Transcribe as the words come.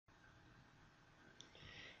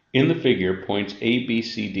In the figure, points A, B,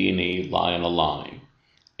 C, D, and E lie on a line.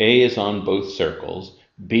 A is on both circles,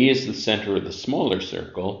 B is the center of the smaller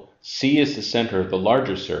circle, C is the center of the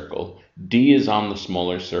larger circle, D is on the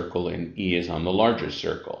smaller circle, and E is on the larger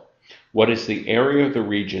circle. What is the area of the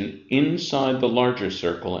region inside the larger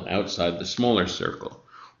circle and outside the smaller circle?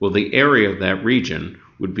 Well, the area of that region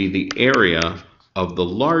would be the area of the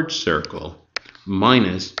large circle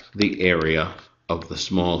minus the area of the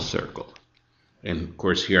small circle. And of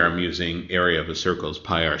course, here I'm using area of a circle is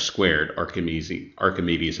pi r squared,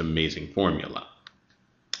 Archimedes' amazing formula.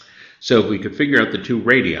 So if we could figure out the two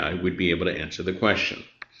radii, we'd be able to answer the question.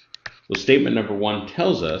 Well, statement number 1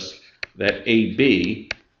 tells us that AB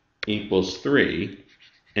equals 3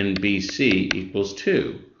 and BC equals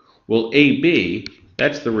 2. Well, AB,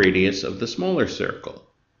 that's the radius of the smaller circle.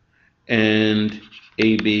 And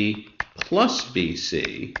AB plus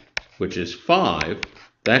BC, which is 5,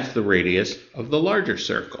 that's the radius of the larger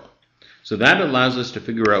circle. So that allows us to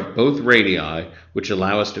figure out both radii, which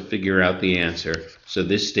allow us to figure out the answer. So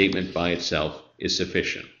this statement by itself is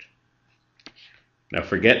sufficient. Now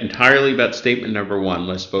forget entirely about statement number 1.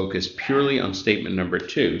 Let's focus purely on statement number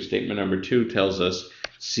 2. Statement number 2 tells us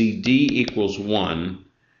CD equals 1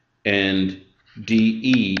 and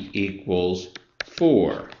DE equals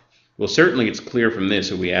 4. Well, certainly it's clear from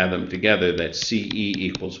this, if we add them together, that CE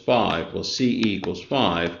equals 5. Well, CE equals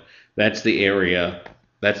 5. That's the area,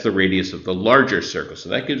 that's the radius of the larger circle. So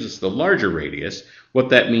that gives us the larger radius. What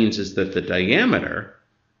that means is that the diameter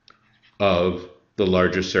of the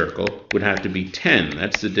larger circle would have to be 10.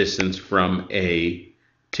 That's the distance from A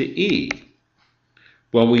to E.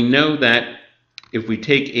 Well, we know that if we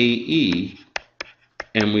take AE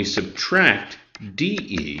and we subtract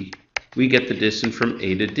DE, we get the distance from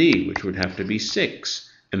A to D, which would have to be 6.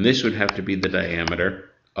 And this would have to be the diameter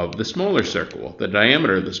of the smaller circle. Well, the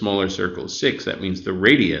diameter of the smaller circle is 6. That means the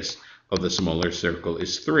radius of the smaller circle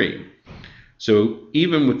is 3. So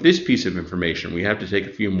even with this piece of information, we have to take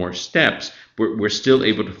a few more steps, but we're still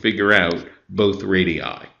able to figure out both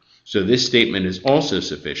radii. So this statement is also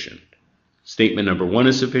sufficient. Statement number 1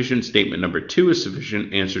 is sufficient. Statement number 2 is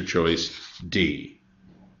sufficient. Answer choice D.